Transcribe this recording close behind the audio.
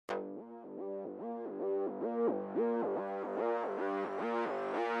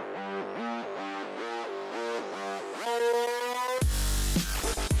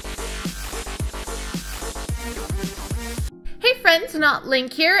Not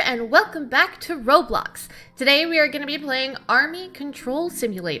Link here, and welcome back to Roblox. Today we are going to be playing Army Control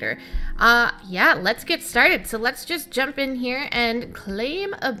Simulator. Yeah, let's get started. So let's just jump in here and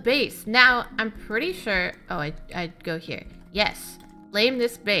claim a base. Now, I'm pretty sure... Oh, I'd go here. Yes, claim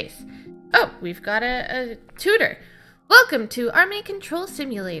this base. Oh, we've got a tutor. Welcome to Army Control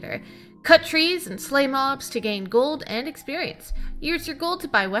Simulator. Cut trees and slay mobs to gain gold and experience. Use your gold to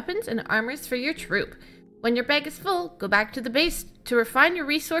buy weapons and armors for your troop. When your bag is full, go back to the base to refine your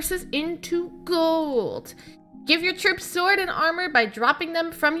resources into gold. Give your troops sword and armor by dropping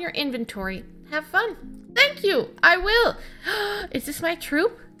them from your inventory. Have fun. Thank you. I will. Is this my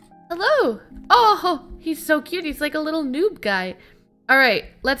troop? Hello. Oh, he's so cute. He's like a little noob guy. All right,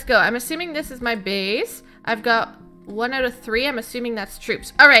 let's go. I'm assuming this is my base. I've got 1 out of 3. I'm assuming that's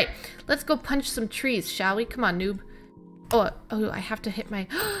troops. All right, let's go punch some trees, shall we? Come on, noob. Oh, I have to hit my...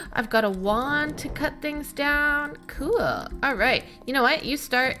 I've got a wand to cut things down. Cool. All right. You know what? You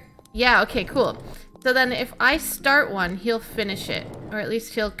start... Yeah, okay, cool. So then if I start one, he'll finish it. Or at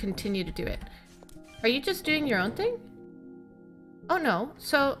least he'll continue to do it. Are you just doing your own thing? Oh, no.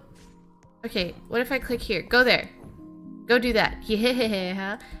 So... Okay, what if I click here? Go there. Go do that.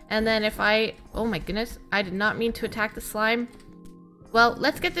 Yeah. And then if I... Oh my goodness. I did not mean to attack the slime. Well,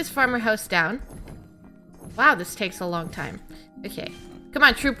 let's get this farmer house down. Wow, this takes a long time. Okay. Come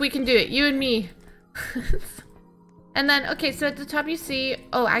on, troop, we can do it. You and me. And then, okay, so at the top you see...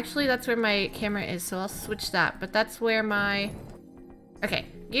 Oh, actually, that's where my camera is, so I'll switch that. But that's where my... Okay,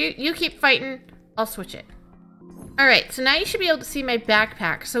 you keep fighting. I'll switch it. Alright, so now you should be able to see my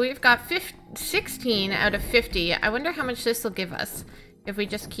backpack. So we've got 16 out of 50. I wonder how much this will give us if we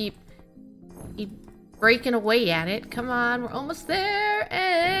just keep breaking away at it. Come on, we're almost there,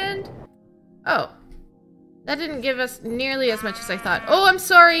 and... Oh. That didn't give us nearly as much as I thought. Oh, I'm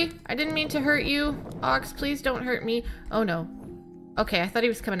sorry. I didn't mean to hurt you. Ox, please don't hurt me. Oh, no. Okay, I thought he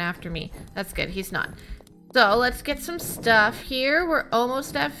was coming after me. That's good. He's not. So, let's get some stuff here. We're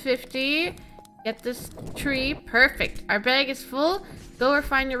almost at 50. Get this tree. Perfect. Our bag is full. Go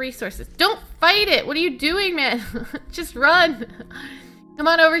refine your resources. Don't fight it. What are you doing, man? Just run. Come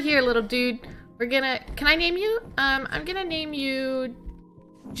on over here, little dude. We're gonna... Can I name you? I'm gonna name you...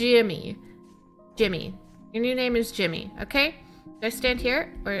 Jimmy. Jimmy. Your new name is Jimmy, okay? Do I stand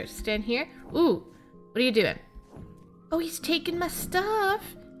here or stand here? Ooh, what are you doing? Oh, he's taking my stuff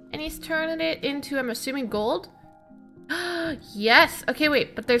and he's turning it into, I'm assuming, gold? Yes. Okay,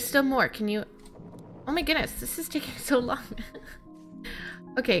 wait, but there's still more. Can you... Oh my goodness, this is taking so long.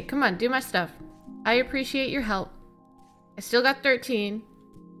 Okay, come on, do my stuff. I appreciate your help. I still got 13.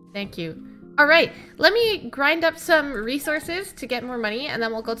 Thank you. All right, let me grind up some resources to get more money and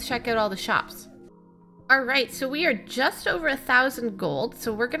then we'll go check out all the shops. Alright, so we are just over 1,000 gold,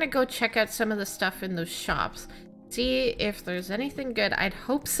 so we're gonna go check out some of the stuff in those shops. See if there's anything good. I'd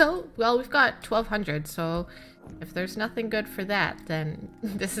hope so. Well, we've got 1,200, so if there's nothing good for that, then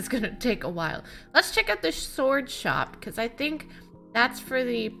this is gonna take a while. Let's check out the sword shop, because I think that's for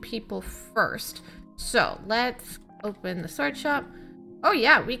the people first. So, let's open the sword shop. Oh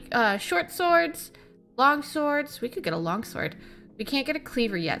yeah, we short swords, long swords. We could get a long sword. We can't get a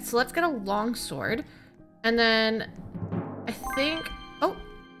cleaver yet, so let's get a long sword. And then, I think... Oh,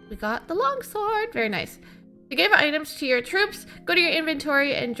 we got the longsword. Very nice. To give items to your troops, go to your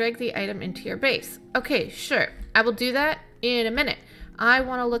inventory and drag the item into your base. Okay, sure. I will do that in a minute. I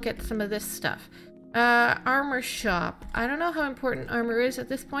want to look at some of this stuff. Armor shop. I don't know how important armor is at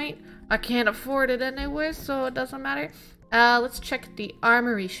this point. I can't afford it anyway, so it doesn't matter. Let's check the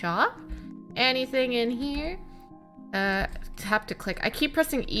armory shop. Anything in here? Tap to click. I keep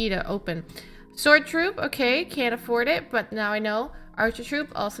pressing E to open. Sword troop, okay, can't afford it, but now I know. Archer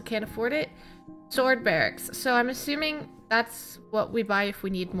troop, also can't afford it. Sword barracks, so I'm assuming that's what we buy if we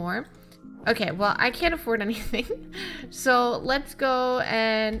need more. Okay, well, I can't afford anything. So let's go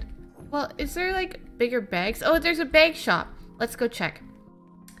and... Well, is there like bigger bags? Oh, there's a bag shop. Let's go check.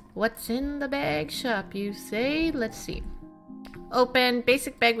 What's in the bag shop, you say? Let's see. Open,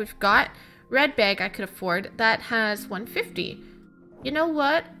 basic bag we've got. Red bag I could afford. That has 150. You know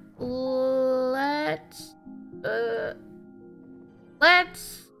what?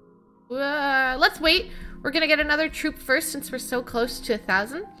 Let's wait. We're gonna get another troop first since we're so close to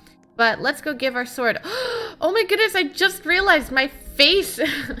 1,000. But let's go give our sword. Oh my goodness, I just realized my face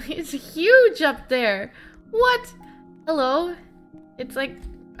is huge up there. What? Hello? It's like,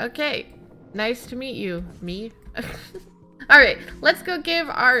 okay, nice to meet you. Me? Alright, let's go give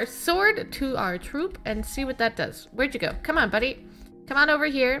our sword to our troop and see what that does. Where'd you go? Come on, buddy. Come on over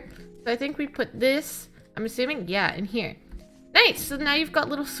here. So I think we put this, I'm assuming, yeah, in here. Nice. So now you've got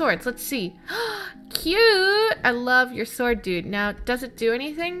little swords. Let's see. Cute. I love your sword, dude. Now, does it do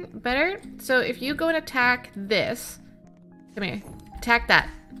anything better? So if you go and attack this. Come here. Attack that.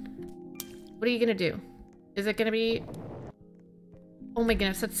 What are you going to do? Is it going to be... Oh my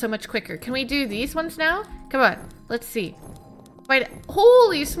goodness, that's so much quicker. Can we do these ones now? Come on. Let's see. Wait.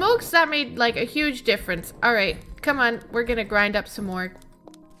 Holy smokes. That made like a huge difference. All right. Come on. We're going to grind up some more.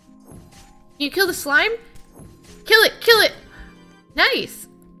 You kill the slime? Kill it. Kill it. Nice.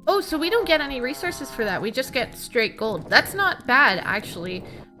 Oh, so we don't get any resources for that. We just get straight gold. That's not bad, actually.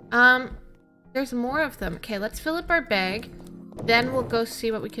 There's more of them. Okay, let's fill up our bag. Then we'll go see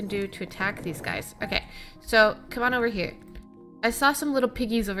what we can do to attack these guys. Okay, so come on over here. I saw some little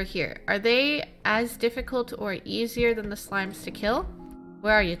piggies over here. Are they as difficult or easier than the slimes to kill?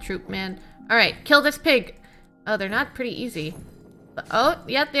 Where are you, troop man? All right, kill this pig. Oh, they're not pretty easy. Oh,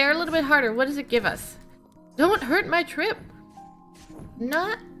 yeah, they're a little bit harder. What does it give us? Don't hurt my trip.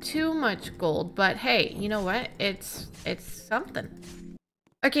 Not too much gold, but hey, you know what? It's something.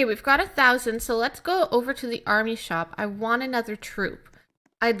 Okay, we've got 1,000, so let's go over to the army shop. I want another troop.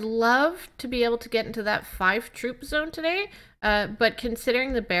 I'd love to be able to get into that 5-troop zone today, but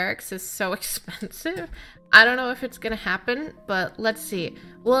considering the barracks is so expensive, I don't know if it's gonna happen, but let's see.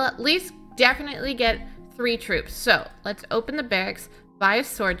 We'll at least definitely get 3 troops. So let's open the barracks, buy a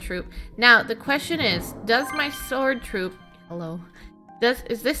sword troop. Now, the question is, does my sword troop... Hello.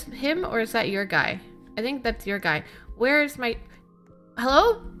 Is this him or is that your guy? I think that's your guy. Where is my...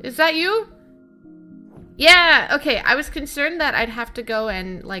 Hello? Is that you? Yeah, okay. I was concerned that I'd have to go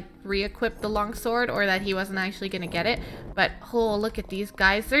and, like, re-equip the longsword or that he wasn't actually gonna get it. But, oh, look at these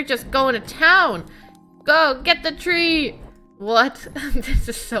guys. They're just going to town. Go, get the tree. What? This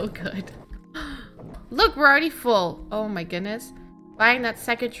is so good. Look, we're already full. Oh my goodness. Buying that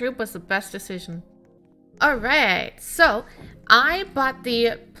second troop was the best decision. Alright, so I bought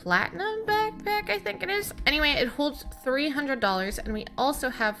the platinum backpack, I think it is. Anyway, it holds $300 and we also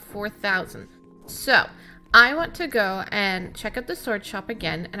have 4,000. So I want to go and check out the sword shop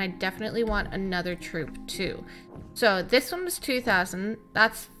again, and I definitely want another troop too. So this one was 2,000,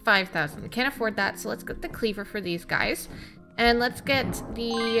 that's 5,000. Can't afford that, so let's get the cleaver for these guys. And let's get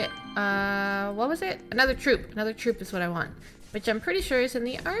the, what was it? Another troop. Another troop is what I want, which I'm pretty sure is in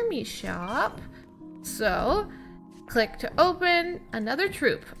the army shop. So, click to open another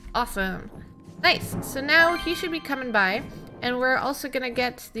troop. Awesome. Nice. So now he should be coming by, and we're also going to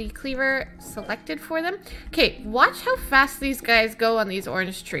get the cleaver selected for them. Okay, watch how fast these guys go on these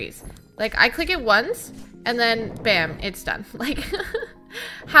orange trees. Like, I click it once, and then, bam, it's done. Like,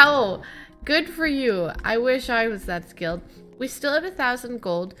 how good for you. I wish I was that skilled. We still have 1,000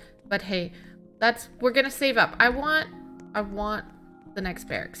 gold, but hey, we're going to save up. I want the next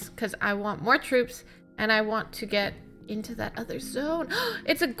barracks because I want more troops and I want to get into that other zone.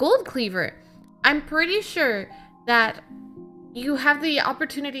 It's a gold cleaver. I'm pretty sure that you have the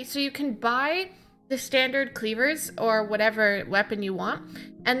opportunity, so you can buy the standard cleavers or whatever weapon you want,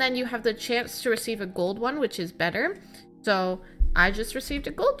 and then you have the chance to receive a gold one, which is better. So I just received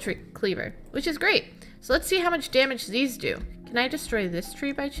a gold cleaver, which is great. So let's see how much damage these do. Can I destroy this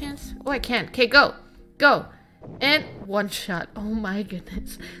tree by chance? Oh, I can. Okay, go. Go. And one shot. Oh my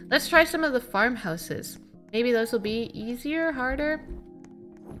goodness. Let's try some of the farmhouses. Maybe those will be easier, harder.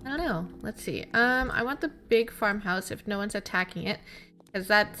 I don't know. Let's see. I want the big farmhouse if no one's attacking it, because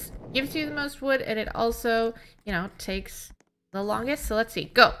that gives you the most wood, and it also, you know, takes the longest. So let's see.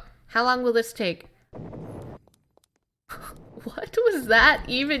 Go. How long will this take? What was that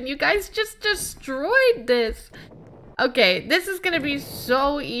even? You guys just destroyed this. Okay, this is gonna be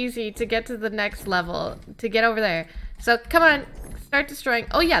so easy to get to the next level, to get over there. So come on, start destroying.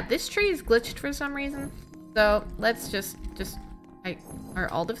 Oh yeah, this tree is glitched for some reason. So let's just are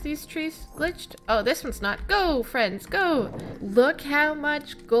all of these trees glitched? Oh, this one's not. Go, friends, go. Look how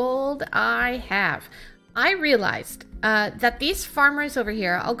much gold I have. I realized that these farmers over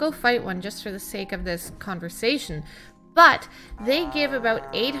here, I'll go fight one just for the sake of this conversation, but they give about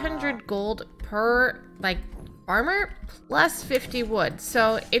 800 gold per, like, farmer plus 50 wood.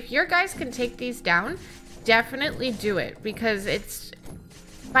 So if your guys can take these down, definitely do it, because it's,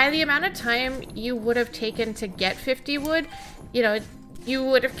 by the amount of time you would have taken to get 50 wood, you know, you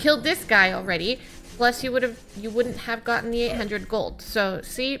would have killed this guy already, plus you wouldn't have gotten the 800 gold. So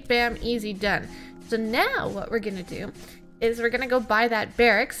see, bam, easy, done. So now what we're gonna do is we're gonna go buy that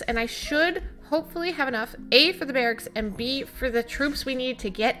barracks, and I should hopefully have enough, A, for the barracks, and B, for the troops we need to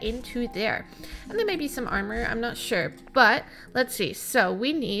get into there. And there may be some armor, I'm not sure, but let's see. So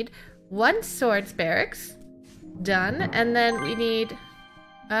we need 1 swords barracks, done, and then we need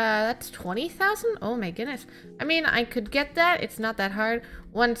That's 20,000? Oh my goodness. I mean, I could get that. It's not that hard.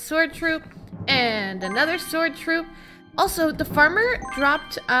 One sword troop and another sword troop. Also, the farmer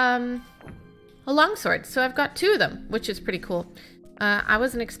dropped a longsword, so I've got 2 of them, which is pretty cool. I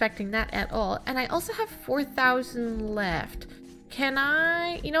wasn't expecting that at all. And I also have 4,000 left. Can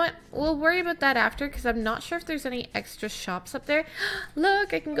I... You know what? We'll worry about that after, because I'm not sure if there's any extra shops up there.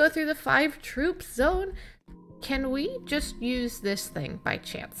 Look, I can go through the 5 troop zone. Can we just use this thing by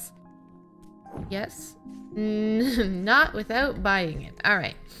chance? Yes. Not without buying it.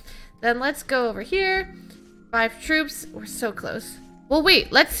 Alright. Then let's go over here. 5 troops. We're so close. Well,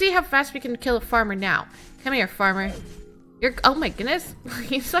 wait. Let's see how fast we can kill a farmer now. Come here, farmer. You're... Oh my goodness.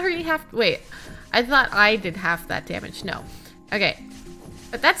 He's already half... Wait. I thought I did half that damage. No. Okay.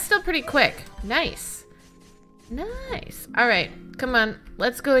 But that's still pretty quick. Nice. Nice. Alright. Come on.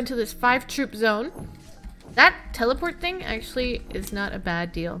 Let's go into this 5 troop zone. That teleport thing actually is not a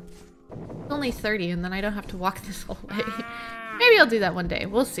bad deal. It's only 30 and then I don't have to walk this whole way. Maybe I'll do that one day.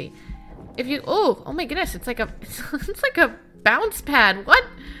 We'll see. If you... Oh my goodness. It's like a... It's like a bounce pad. What?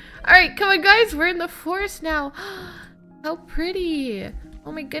 Alright, come on guys. We're in the forest now. How pretty.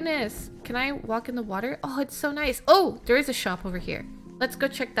 Oh my goodness. Can I walk in the water? Oh, it's so nice. Oh, there is a shop over here. Let's go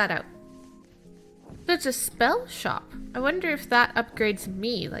check that out. So it's a spell shop. I wonder if that upgrades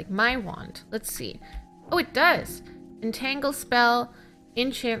me, like my wand. Let's see. Oh, it does. Entangle spell,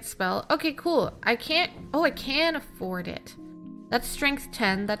 enchant spell. Okay, cool. I can't... Oh, I can afford it. That's strength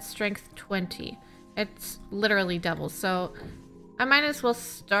 10. That's strength 20. It's literally double. So I might as well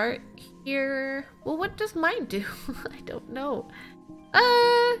start here. Well, what does mine do? I don't know.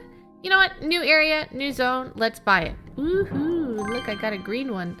 You know what? New area, new zone. Let's buy it. Woohoo. Look, I got a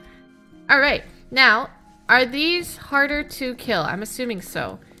green one. All right. Now, are these harder to kill? I'm assuming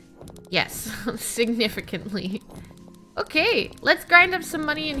so. Yes, significantly. Okay, let's grind up some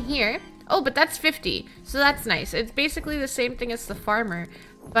money in here. Oh, but that's 50, so that's nice. It's basically the same thing as the farmer,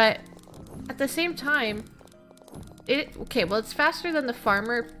 but at the same time, okay, well, it's faster than the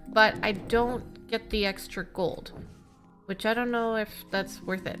farmer, but I don't get the extra gold, which I don't know if that's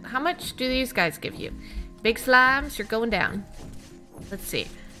worth it. How much do these guys give you? Big slimes, you're going down. Let's see.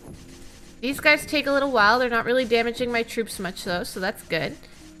 These guys take a little while. They're not really damaging my troops much, though, so that's good.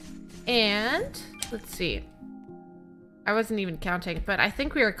 And let's see. I wasn't even counting, but I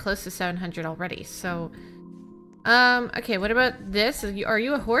think we were close to 700 already. So, okay, what about this? Are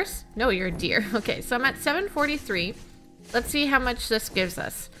you a horse? No, you're a deer. Okay, so I'm at 743. Let's see how much this gives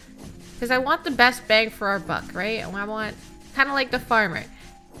us. Because I want the best bang for our buck, right? And I want kind of like the farmer.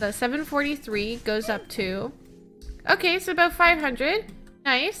 So 743 goes up to... Okay, so about 500.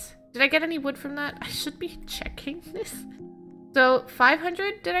 Nice. Did I get any wood from that? I should be checking this. So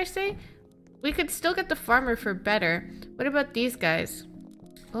 500, did I say? We could still get the farmer for better. What about these guys?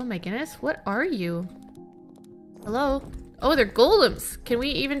 Oh my goodness, what are you? Hello? Oh, they're golems. Can we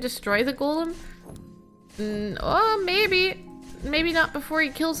even destroy the golem? Oh, maybe. Maybe not before he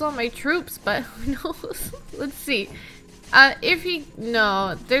kills all my troops, but who knows? Let's see. If he...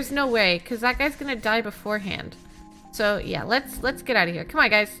 No, there's no way, because that guy's gonna die beforehand. So, yeah, let's get out of here. Come on,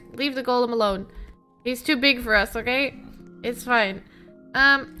 guys. Leave the golem alone. He's too big for us, okay? It's fine.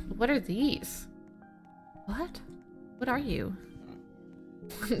 What are these? What? What are you?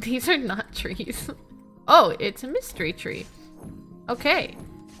 These are not trees. Oh, it's a mystery tree. Okay.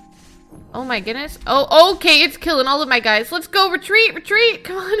 Oh my goodness. Oh, okay, it's killing all of my guys. Let's go, retreat, retreat.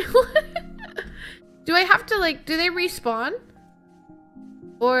 Come on. Do I have to, like, do they respawn?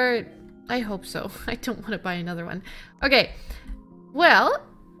 Or, I hope so. I don't want to buy another one. Okay. Well,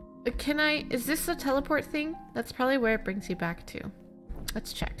 can I, is this a teleport thing? That's probably where it brings you back to.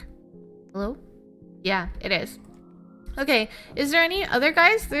 Let's check. Hello? Yeah, it is. Okay, is there any other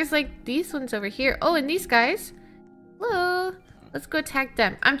guys? There's like these ones over here. Oh, and these guys. Hello. Let's go attack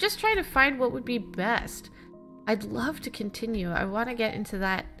them. I'm just trying to find what would be best. I'd love to continue. I want to get into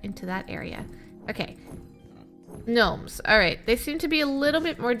that area. Okay. Gnomes. All right. They seem to be a little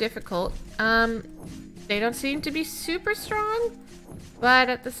bit more difficult. They don't seem to be super strong, but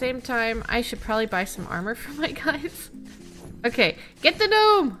at the same time, I should probably buy some armor for my guys. Okay, get the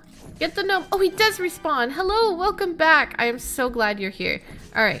gnome! Get the gnome! Oh, he does respawn! Hello, welcome back! I am so glad you're here.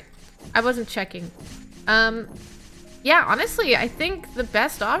 Alright, I wasn't checking. Yeah, honestly, I think the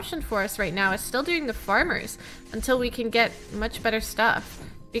best option for us right now is still doing the farmers until we can get much better stuff.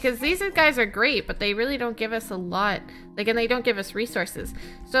 Because these guys are great, but they really don't give us a lot. Like, and they don't give us resources.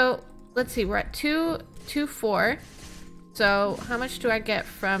 So, let's see, we're at 224. So, how much do I get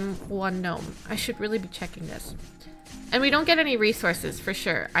from one gnome? I should really be checking this. And we don't get any resources, for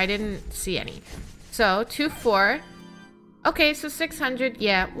sure. I didn't see any. So, 2-4. Okay, so 600.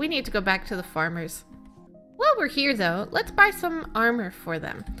 Yeah, we need to go back to the farmers. While we're here, though, let's buy some armor for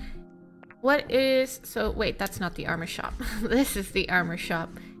them. What is... So, wait, that's not the armor shop. This is the armor shop.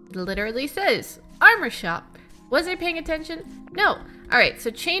 It literally says armor shop. Was I paying attention? No. Alright, so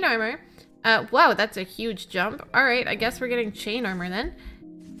chain armor. Wow, that's a huge jump. Alright, I guess we're getting chain armor then.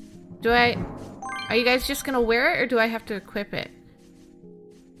 Are you guys just gonna wear it, or do I have to equip it?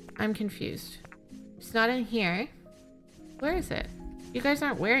 I'm confused. It's not in here. Where is it? You guys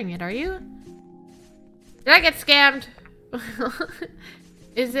aren't wearing it, are you? Did I get scammed?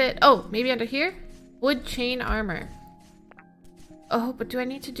 Is it... Oh, maybe under here? Wood chain armor. Oh, but do I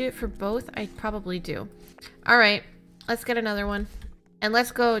need to do it for both? I probably do. Alright, let's get another one. And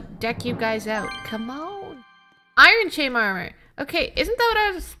let's go deck you guys out. Come on. Iron chain armor. Okay, isn't that what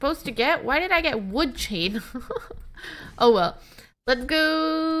I was supposed to get? Why did I get wood chain? Oh well. Let's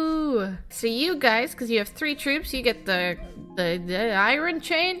go. So you guys, because you have 3 troops, you get the iron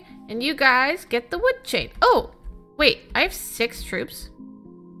chain, and you guys get the wood chain. Oh, wait, I have 6 troops.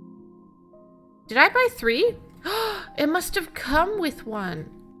 Did I buy 3? It must have come with one.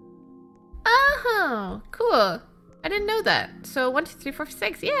 Oh, cool. I didn't know that. So 1, 2, 3, 4,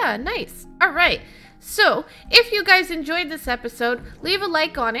 6. Yeah, nice. All right. So if you guys enjoyed this episode, leave a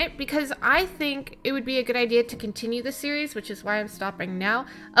like on it, because I think it would be a good idea to continue the series, which is why I'm stopping now.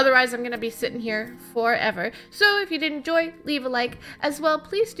 Otherwise, I'm going to be sitting here forever. So if you did enjoy, leave a like. As well,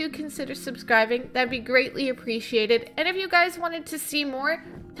 please do consider subscribing. That'd be greatly appreciated. And if you guys wanted to see more,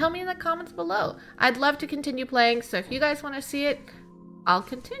 tell me in the comments below. I'd love to continue playing. So if you guys want to see it, I'll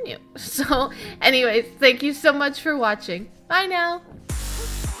continue. So anyways, thank you so much for watching. Bye now.